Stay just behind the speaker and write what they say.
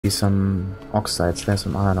some oxides. There's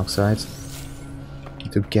some iron oxides.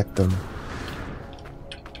 To get them.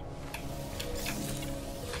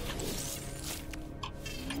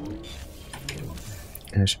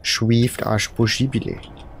 As swift as possible.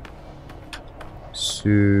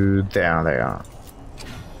 So there they are.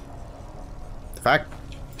 Fuck.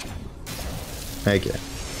 Okay.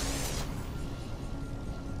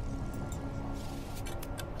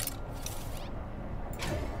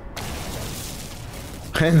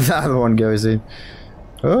 And that one goes in.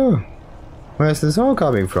 Oh, where's this all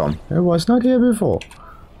coming from? It was not here before.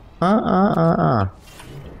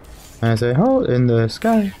 There's a hole in the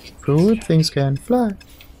sky. Through it things can fly.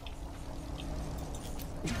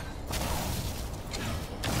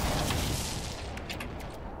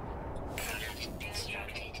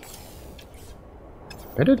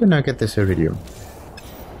 Better than I get this iridium.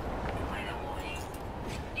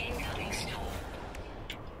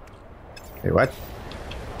 Wait, what?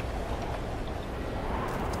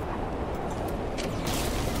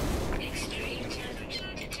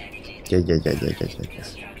 Yeah.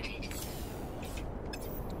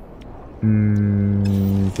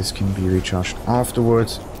 This can be recharged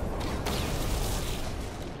afterwards.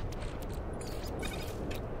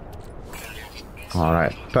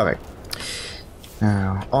 Alright, perfect.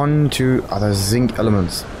 Now, on to other zinc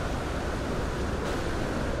elements.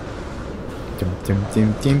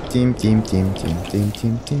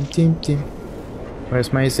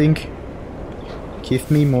 Where's my zinc?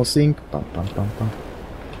 Give me more zinc. Bum, bum, bum, bum.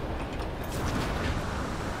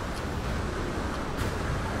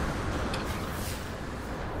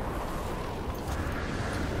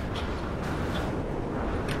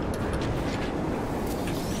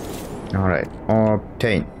 Alright,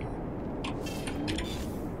 obtain.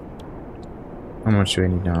 How much do I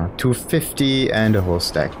need now? 250 and a whole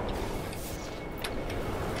stack.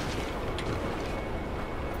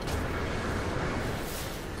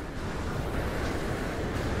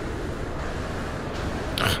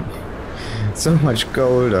 So much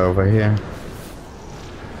gold over here.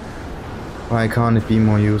 Why can't it be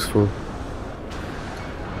more useful?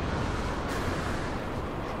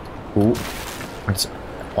 Ooh, it's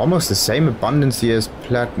almost the same abundance here as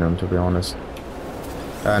platinum, to be honest.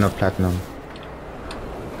 Not platinum.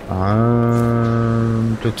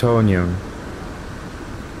 Plutonium.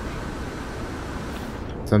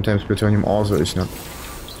 Sometimes plutonium also is not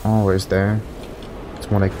always there.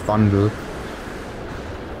 It's more like bundle.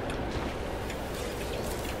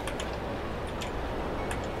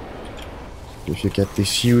 If you get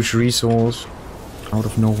this huge resource out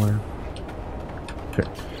of nowhere.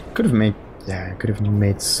 Could have made, yeah, could have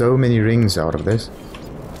made so many rings out of this.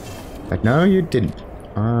 But no, you didn't.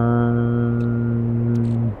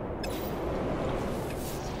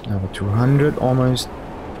 Level 200 almost.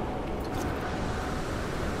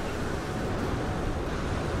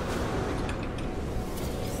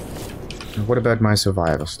 And what about my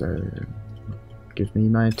survivors though? Give me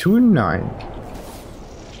my 2.9.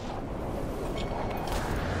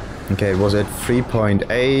 Okay, it was at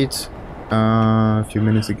 3.8 a few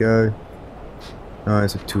minutes ago. Now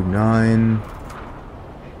it's at 2.9.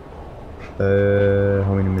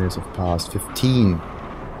 How many minutes have passed? 15.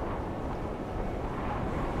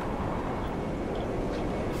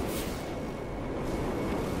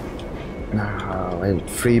 Now, wait,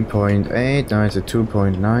 3.8. Now it's at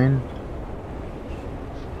 2.9.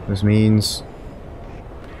 This means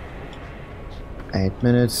 8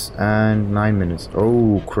 minutes and 9 minutes.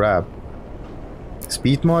 Oh crap.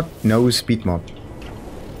 Speed mod? No speed mod.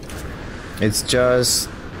 It's just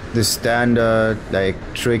the standard like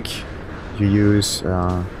trick you use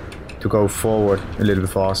to go forward a little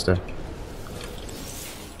faster.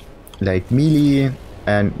 Like melee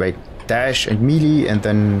and wait, dash and melee, and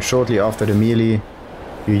then shortly after the melee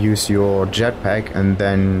you use your jetpack and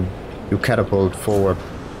then you catapult forward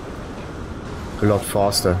a lot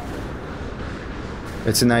faster.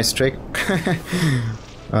 It's a nice trick.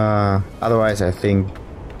 Otherwise I think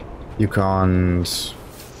you can't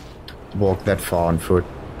walk that far on foot.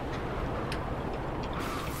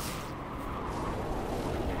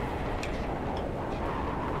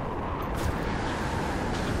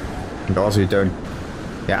 And also you don't...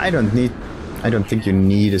 Yeah, I don't think you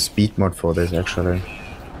need a speed mod for this actually.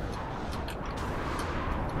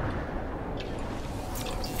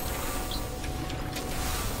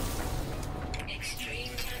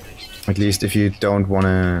 At least if you don't want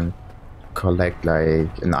to collect like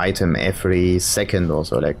an item every second or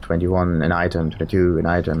so, like 21 an item, 22 an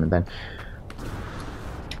item, and then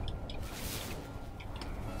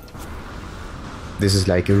this is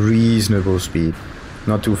like a reasonable speed.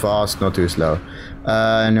 Not too fast, not too slow.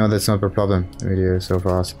 No, that's not a problem. The video is so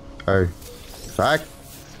fast. Oh, fuck.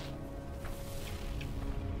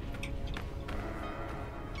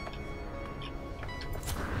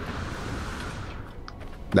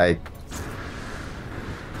 Like.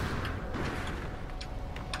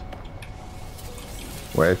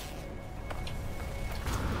 Wait.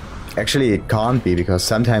 Actually, it can't be, because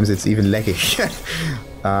sometimes it's even lagging.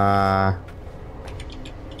 Or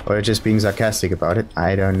just being sarcastic about it.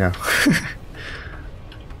 I don't know.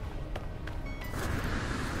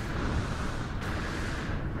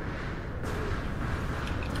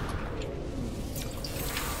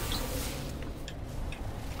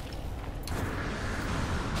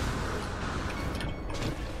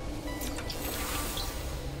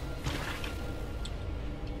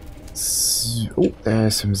 Oh,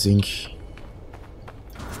 there's some zinc.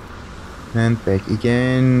 And back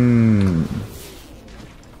again.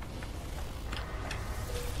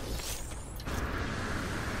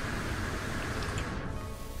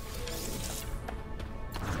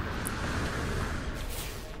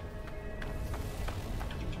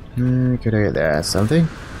 Could I get there? Something?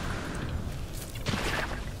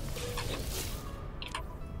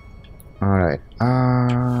 Alright.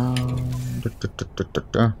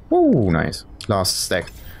 Ooh, nice. Last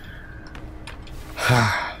stack.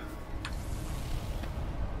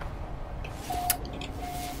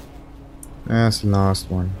 That's the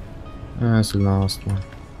last one. That's the last one.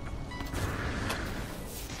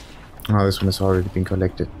 Oh, this one has already been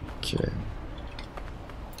collected. Okay.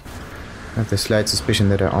 I have the slight suspicion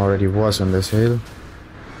that I already was on this hill.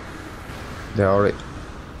 There already...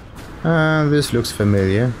 this looks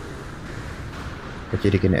familiar. But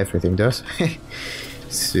yet again, everything does.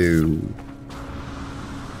 So...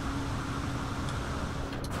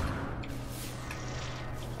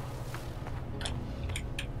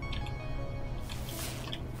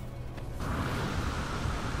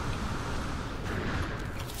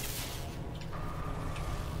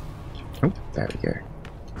 Oh, there we go.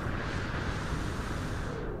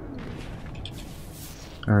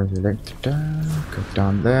 Go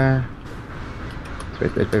down there.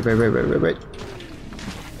 Wait. I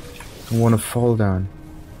don't want to fall down.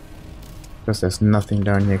 Because there's nothing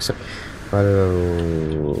down here except... But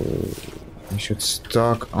we should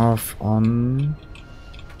stock off on...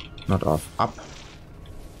 Not off, up.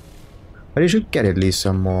 But you should get at least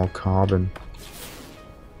some more carbon.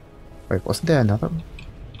 Wait, wasn't there another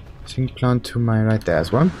zinc plant to my right?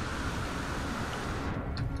 There's one.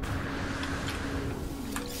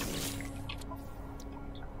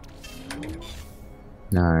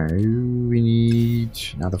 Now we need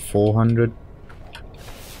another 400.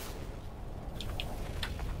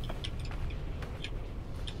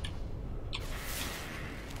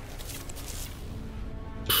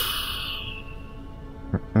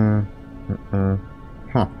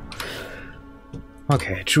 Huh.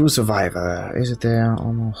 Okay, true survivor. Is it there?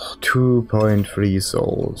 Almost 2.3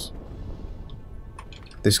 souls.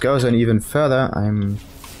 This goes on even further. I'm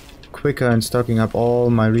quicker in stocking up all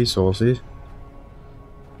my resources.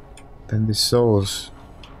 Then the souls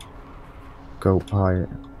go by.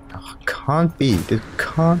 Oh, can't be. It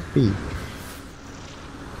can't be.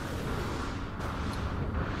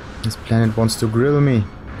 This planet wants to grill me.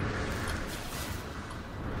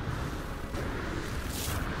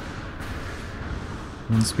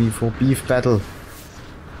 Wants me for beef battle.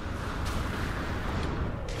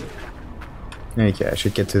 Okay, I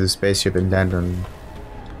should get to the spaceship and land on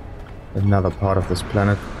another part of this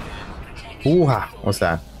planet. Ooh-ha! What's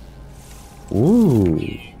that? Ooh,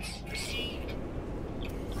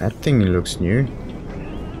 that thing looks new.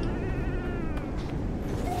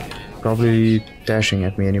 Probably dashing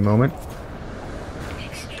at me any moment.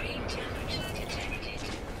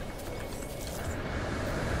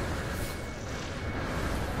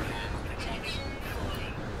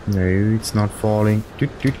 No, it's not falling.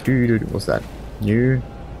 What's that? New.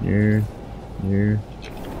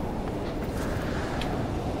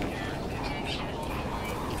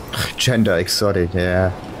 Gender exotic,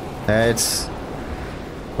 yeah. That's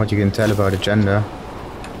what you can tell about a gender.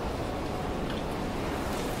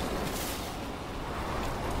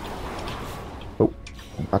 Oh,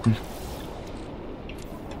 button.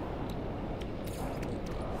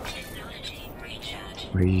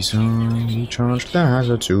 Recharge the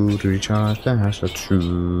hazard suit, recharge the hazard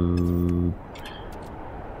suit.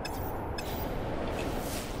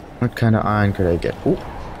 What kind of iron could I get? Oh,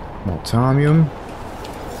 more titanium.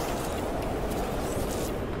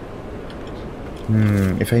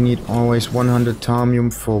 If I need always 100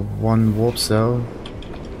 titanium for one warp cell,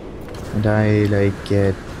 and I like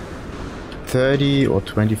get 30 or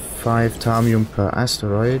 25 titanium per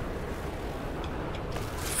asteroid,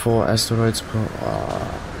 4 asteroids per...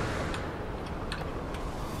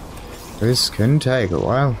 This can take a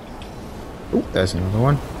while. Oh, there's another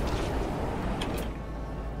one.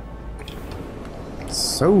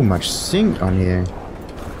 So much zinc on here.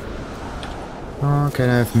 How can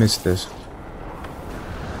I have missed this?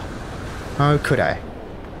 How could I?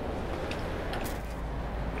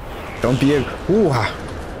 Don't be a... Ooh,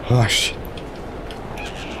 oh shit.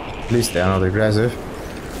 At least they're not aggressive.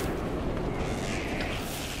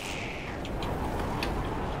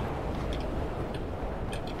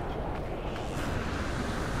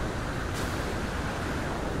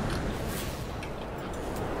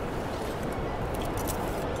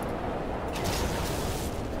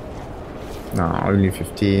 No, only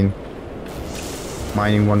 15.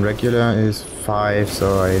 Mining 1 regular is 5,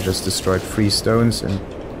 so I just destroyed 3 stones and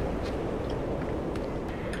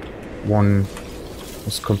 1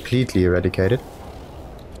 was completely eradicated.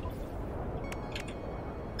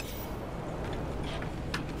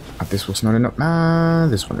 But this was not enough. Ah,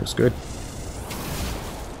 this one looks good.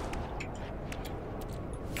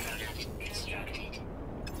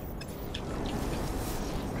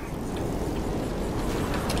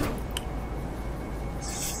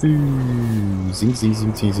 Zinc, zinc,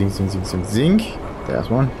 zinc, zinc, zinc, zinc, zinc, zinc, zinc. There's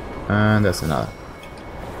one. And there's another.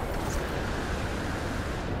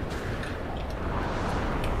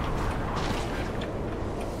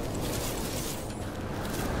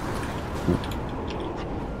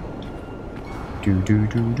 Do do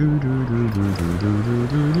do do do do do do do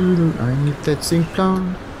do do do. I need that zinc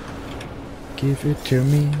plant. Give it to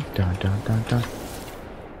me. Da da da da.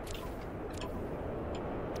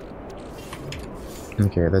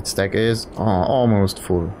 Okay, that stack is almost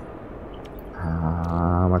full.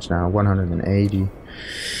 How much now? 180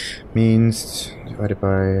 means divided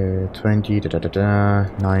by 20. Da da da da.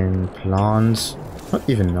 9 plants. Not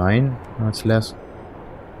even 9. No, it's less.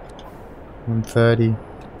 130.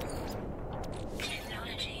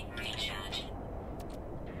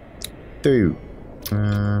 Two.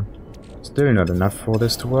 Still not enough for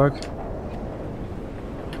this to work.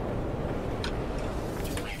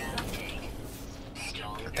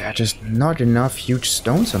 There are just not enough huge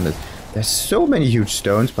stones on this. There's so many huge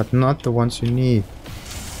stones, but not the ones you need.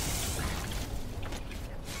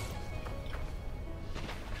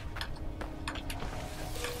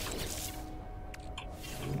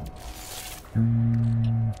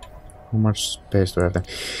 How much space do I have there?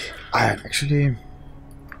 Actually...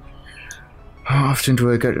 How often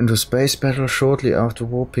do I get into space battle shortly after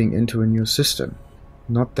warping into a new system?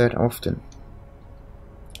 Not that often.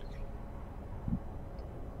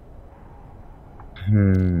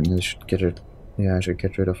 I should get it. Yeah, I should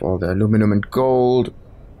get rid of all the aluminum and gold.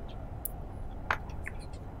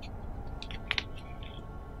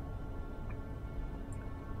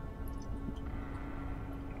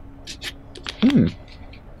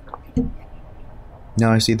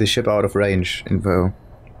 Now I see the ship out of range info.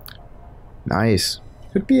 Nice.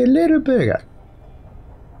 Could be a little bigger.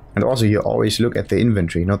 And also you always look at the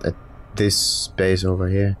inventory, not at this space over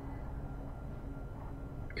here.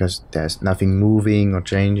 Because there's nothing moving or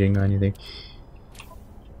changing or anything.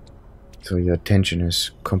 So your attention is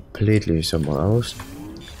completely somewhere else.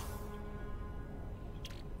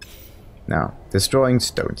 Now, destroying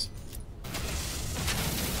stones.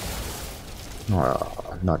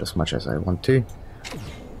 Oh, not as much as I want to.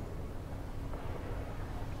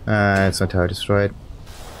 It's not how destroyed.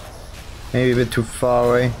 Maybe a bit too far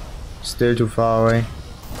away. Still too far away.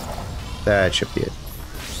 That should be it.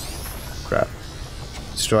 Crap.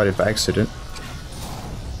 Destroyed it by accident.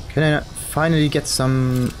 Can I finally get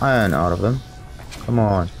some iron out of them? Come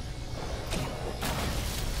on.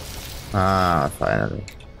 Ah, finally.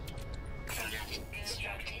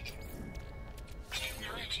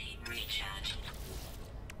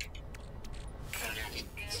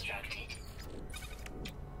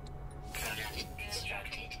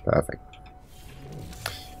 Perfect.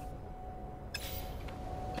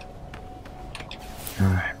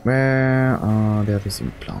 Where are the other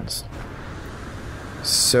zinc plants?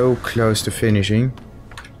 So close to finishing.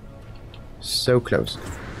 So close.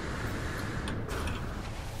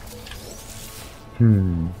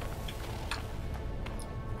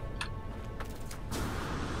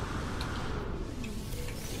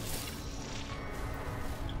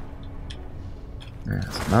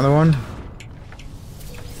 There's another one.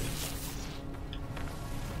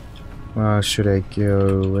 Where should I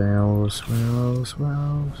go? Where else?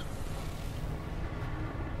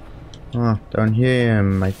 Oh, down here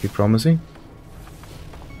might be promising.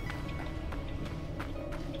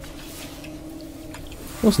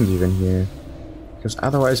 Wasn't even here. Because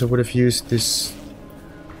otherwise I would have used this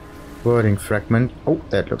Wording fragment. Oh,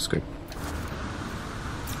 that looks good.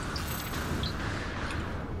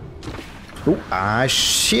 Oh, ah,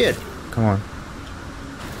 shit! Come on.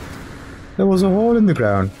 There was a hole in the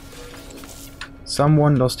ground.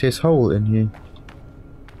 Someone lost his hole in here.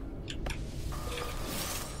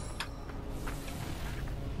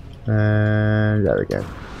 And there we go.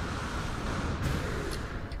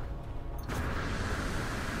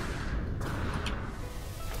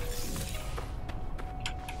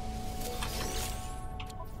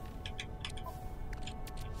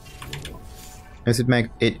 Does it make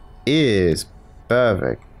it is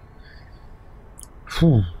perfect.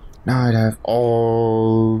 Whew. Now I have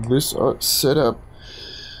all this set up.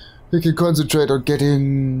 I can concentrate on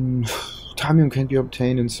getting Tamium can be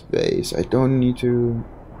obtained in space. I don't need to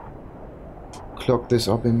clock this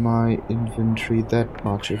up in my inventory that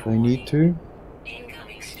much if I need to.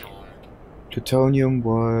 Plutonium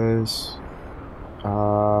was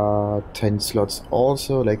 10 slots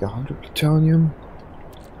also, like 100 plutonium.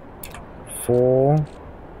 4,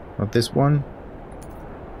 not this one.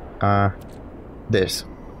 This.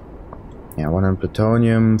 Yeah, 100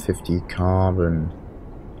 plutonium, 50 carbon.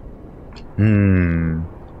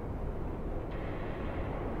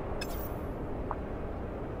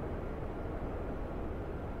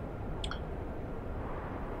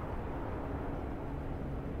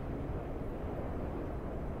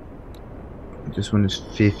 This one is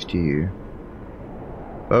 50.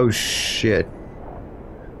 Oh shit.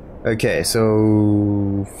 Okay,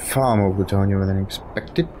 so far more plutonium than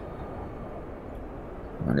expected.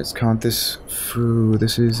 Now let's count this through.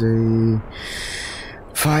 This is a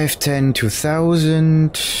 5, 10,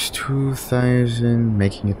 2000, 2000,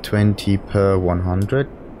 making it 20 per 100.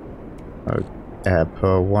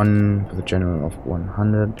 Per 1 for the general of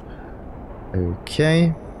 100.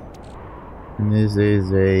 Okay. And this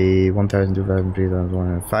is a 1000, 2000,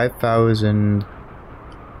 3000, 5000.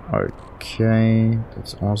 Okay,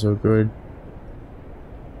 that's also good.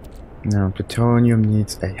 Now plutonium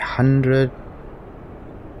needs 100.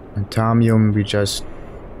 And thamium, we just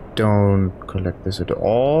don't collect this at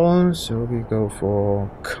all, so we go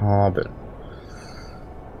for carbon.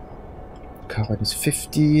 Carbon is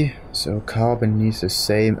 50, so carbon needs the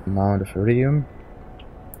same amount of iridium,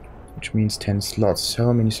 which means 10 slots.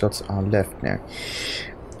 How many slots are left now?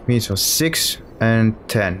 It means for 6 and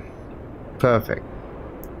 10. Perfect.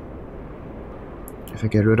 If I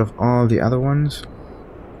get rid of all the other ones,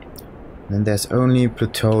 then there's only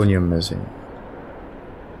plutonium missing.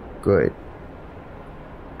 Good.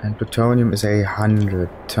 And plutonium is 100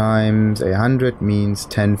 times 100 means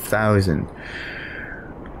 10,000.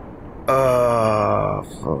 Oh,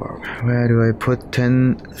 fuck. Where do I put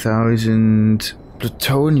 10,000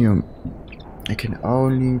 plutonium? I can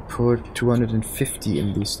only put 250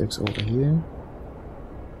 in these stacks over here.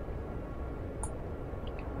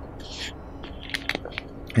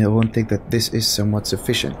 I don't think that this is somewhat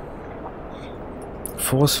sufficient.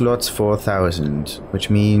 4 slots, 4,000, which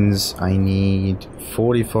means I need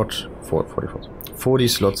 40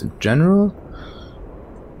 slots in general.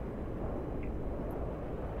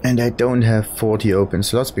 And I don't have 40 open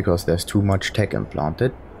slots because there's too much tech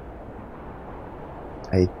implanted.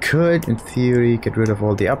 I could, in theory, get rid of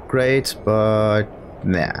all the upgrades, but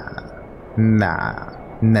nah.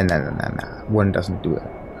 One doesn't do it.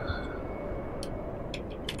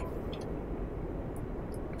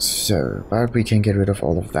 So, but we can get rid of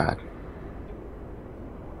all of that.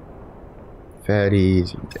 Very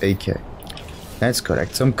easy. Okay. Let's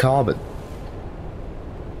collect some carbon.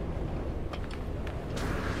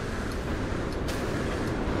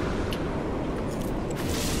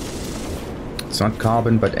 It's not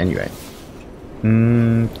carbon, but anyway.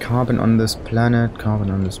 Carbon on this planet, carbon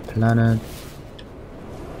on this planet.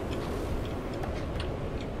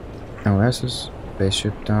 Oh, where's this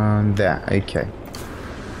spaceship down there? Okay.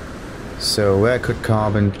 So where could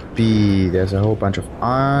carbon be? There's a whole bunch of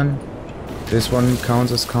iron. This one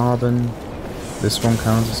counts as carbon. This one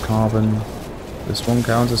counts as carbon. This one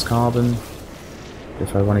counts as carbon.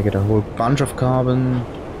 If I want to get a whole bunch of carbon.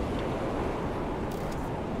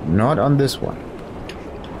 Not on this one.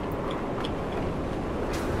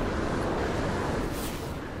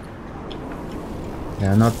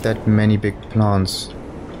 There are not that many big plants.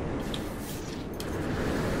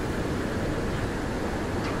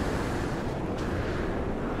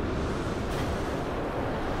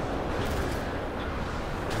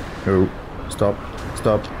 Oh, stop.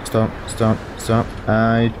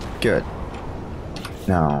 Good.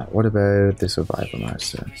 Now, what about the survivor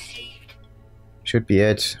Meister? Should be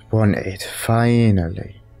at 1.8,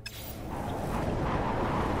 finally.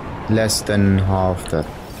 Less than half that.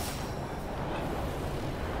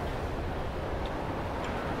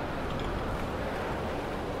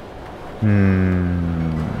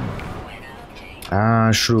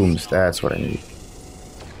 Shrooms, that's what I need.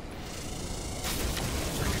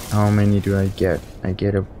 How many do I get? I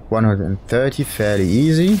get a 130, fairly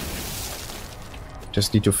easy.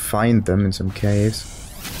 Just need to find them in some caves.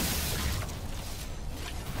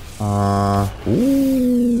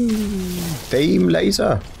 Dame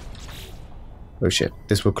laser! Oh shit,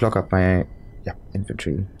 this will clog up my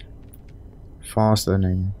infantry faster than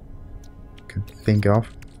I can think of.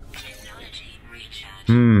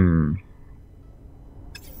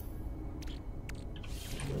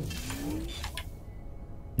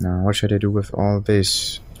 Now, what should I do with all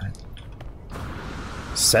this?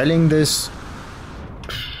 Selling this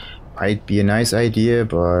might be a nice idea,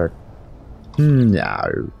 but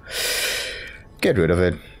no. Get rid of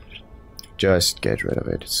it. Just get rid of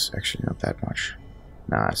it. It's actually not that much.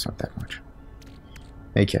 Nah, it's not that much.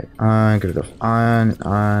 Okay, get rid of iron,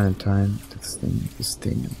 time, this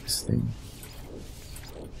thing, and this thing.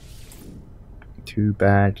 Too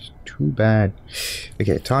bad, too bad.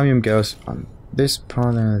 Okay, titanium goes on this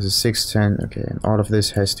part. There's a 610. Okay, and all of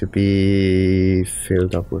this has to be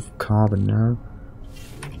filled up with carbon now.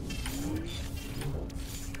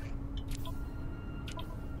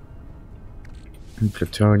 And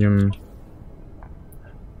plutonium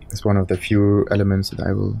is one of the few elements that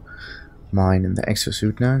I will mine in the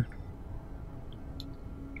exosuit now.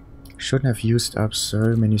 Shouldn't have used up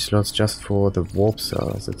so many slots just for the warp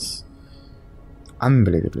cells. It's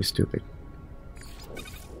unbelievably stupid.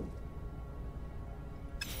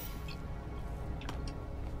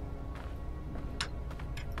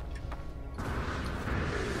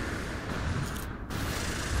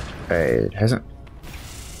 It hasn't.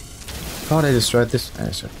 Thought I destroyed this.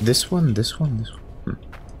 Sorry. This one.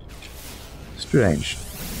 Strange.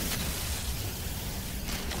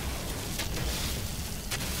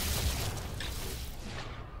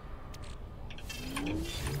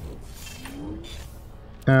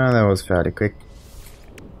 That was fairly quick.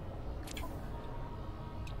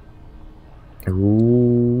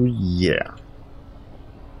 Ooh, yeah.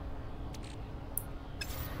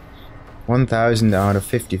 1,000 out of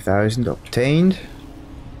 50,000 obtained.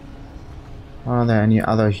 Are there any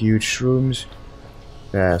other huge shrooms?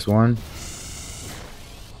 There's one.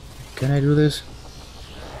 Can I do this?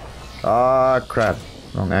 Ah, crap.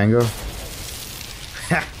 Wrong angle.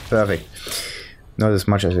 Ha! Perfect. Not as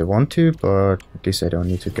much as I want to, but at least I don't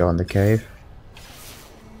need to go in the cave.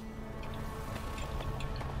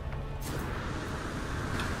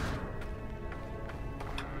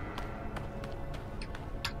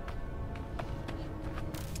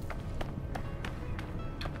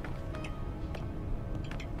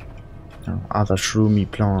 Oh, other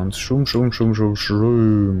shroomy plants. Shroom.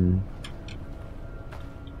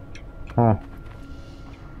 Oh.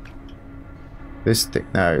 This thing.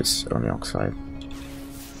 No, it's only oxide.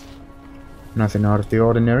 Nothing out of the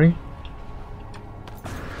ordinary.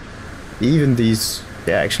 Even these...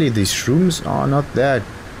 yeah, actually these shrooms are not that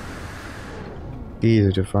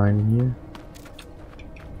easy to find in here.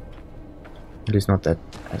 At least not that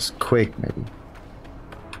as quick, maybe.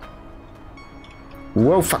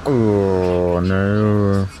 Whoa, fuck! Oh,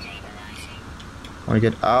 no. I want to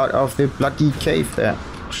get out of the bloody cave there.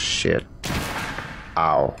 Shit.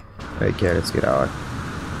 Ow. Okay, let's get out.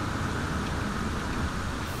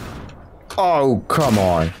 Oh, come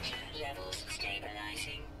on.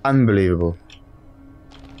 Unbelievable.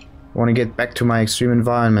 I want to get back to my extreme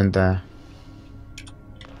environment there.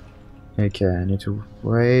 Okay, I need to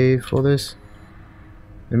wait for this.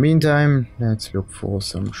 In the meantime, let's look for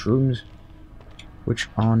some shrooms, which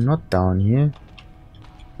are not down here.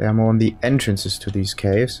 They are more on the entrances to these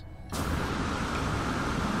caves.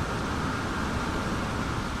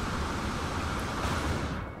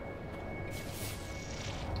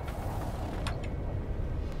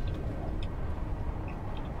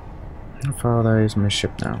 How far there is my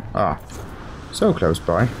ship now? Ah, so close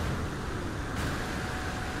by.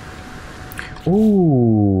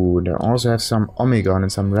 Ooh, they also have some Omegon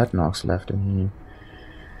and some Red Nox left in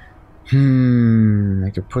here. I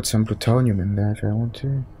could put some plutonium in there if I want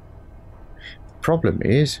to. Problem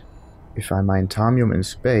is, if I mine thamium in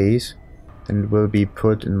space, then it will be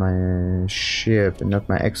put in my ship and not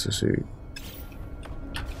my exosuit.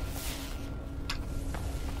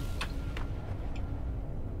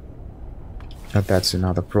 But that's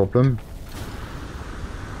another problem.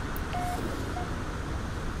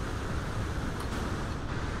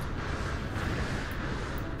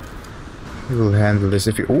 We will handle this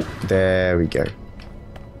if you... oh, there we go.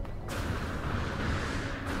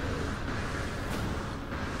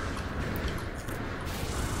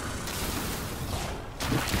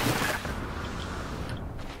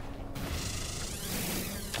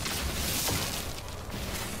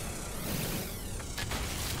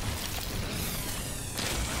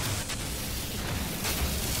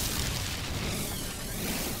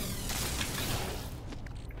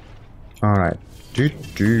 Alright. How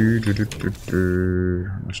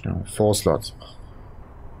much now? 4 slots.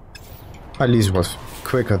 At least it was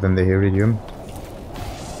quicker than the iridium.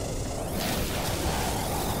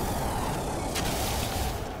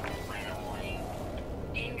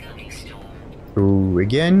 Ooh,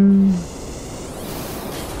 again.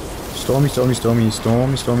 Stormy, stormy, stormy,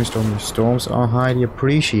 stormy, stormy, stormy. Storms are highly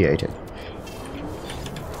appreciated.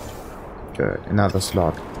 Good, another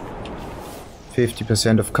slot.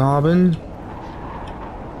 50% of carbon.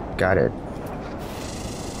 Got it.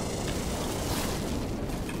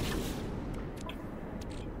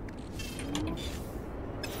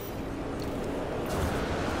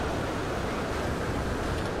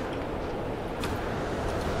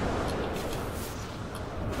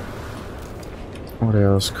 What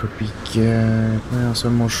else could we get? Where are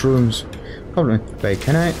some mushrooms? Probably. Wait,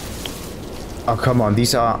 can I? Oh, come on.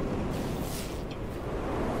 These are...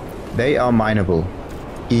 They are mineable.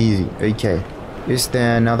 Easy. Okay. Is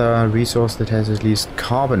there another resource that has at least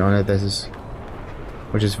carbon on it? That is...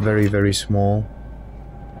 Which is very, very small.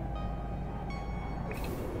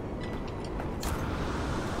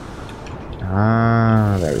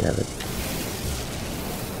 Ah, there we have it.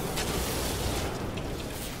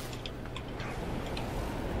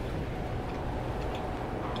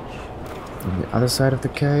 On the other side of the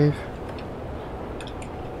cave.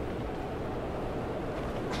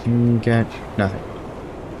 Get nothing.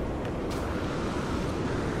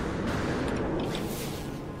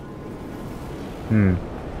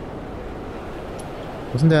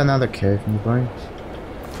 Wasn't there another cave nearby?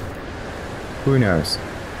 Who knows?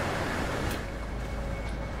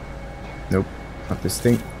 Nope, not this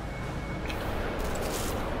thing.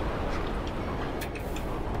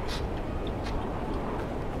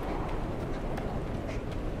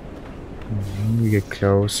 We get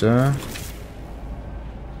closer.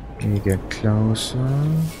 We get closer.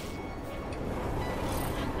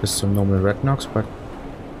 Just some normal red knocks, but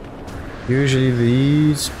usually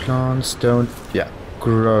these plants don't,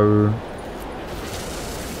 grow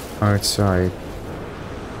outside.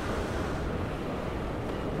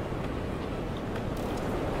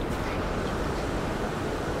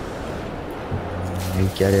 I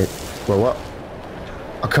get it. Well, what?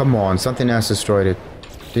 Oh, come on, something else destroyed it.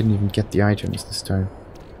 Didn't even get the items this time.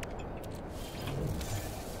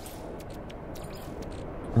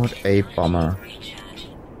 What a bummer.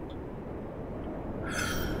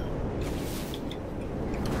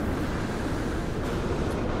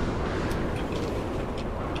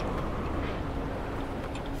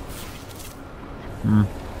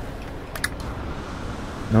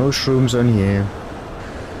 No shrooms on here.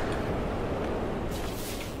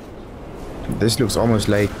 This looks almost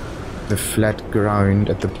like the flat ground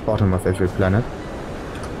at the bottom of every planet.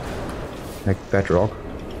 Like bedrock.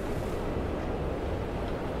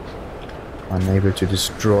 Unable to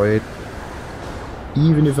destroy it.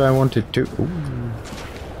 Even if I wanted to.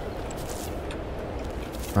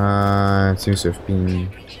 It seems to have been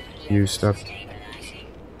used up.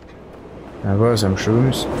 There were some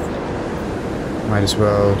shrooms. Might as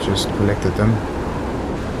well just collected them.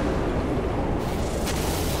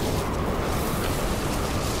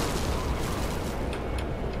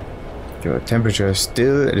 Your temperature is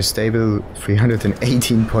still at a stable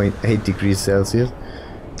 318.8 degrees Celsius.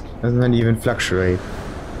 Doesn't even fluctuate.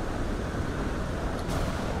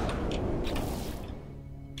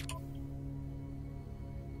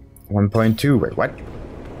 .2. Wait, what?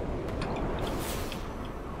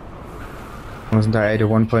 Wasn't I at a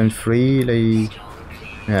 1.3 like...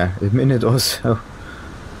 Yeah, a minute or so.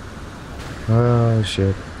 Oh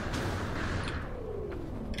shit.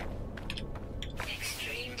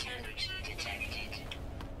 Extreme temperature detected.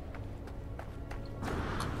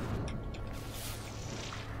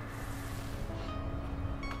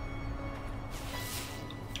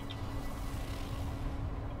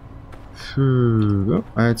 Oh,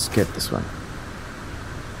 let's get this one.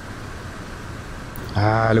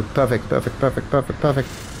 Ah, look, perfect, perfect, perfect, perfect, perfect.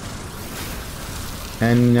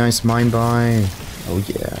 And nice mine buy. Oh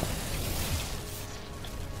yeah.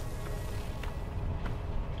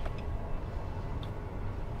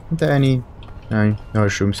 Aren't there any? No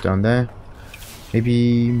shrooms down there.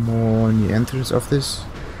 Maybe more in the entrance of this?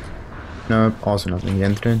 No, also not in the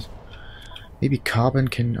entrance. Maybe carbon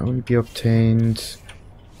can only be obtained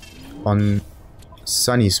on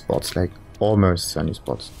sunny spots, like almost sunny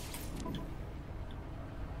spots.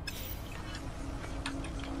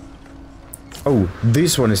 Oh,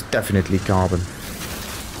 this one is definitely carbon.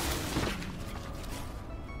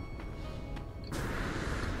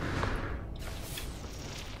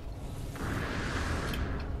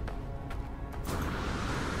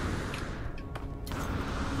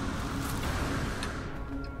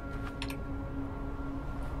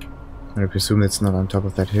 I presume it's not on top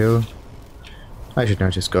of that hill. I should now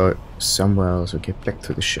just go somewhere else or get back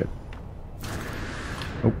to the ship.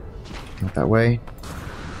 Oh, not that way.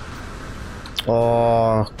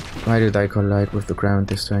 Oh, why did I collide with the ground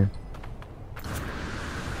this time?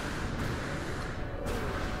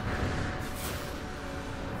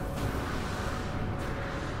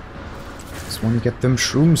 Just want to get them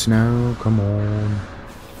shrooms now, come on.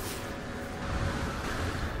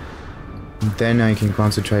 And then I can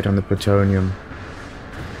concentrate on the plutonium.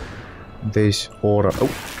 This order.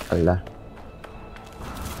 Oh, Allah.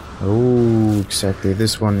 Oh, exactly.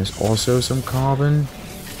 This one is also some carbon.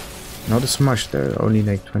 Not as much though, only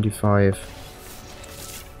like 25.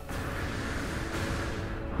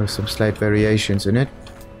 With some slight variations in it.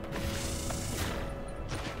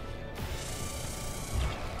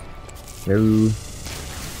 No.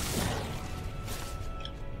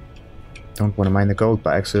 Don't want to mine the gold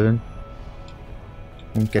by accident.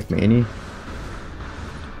 Won't get me any.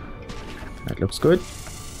 That looks good.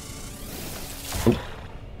 Oh.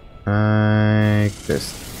 Like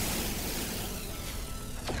this.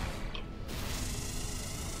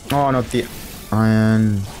 Oh, not the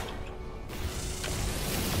iron.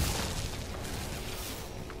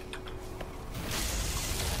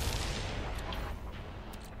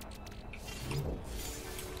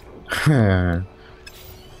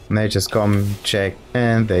 And they just come, check,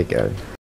 and they go.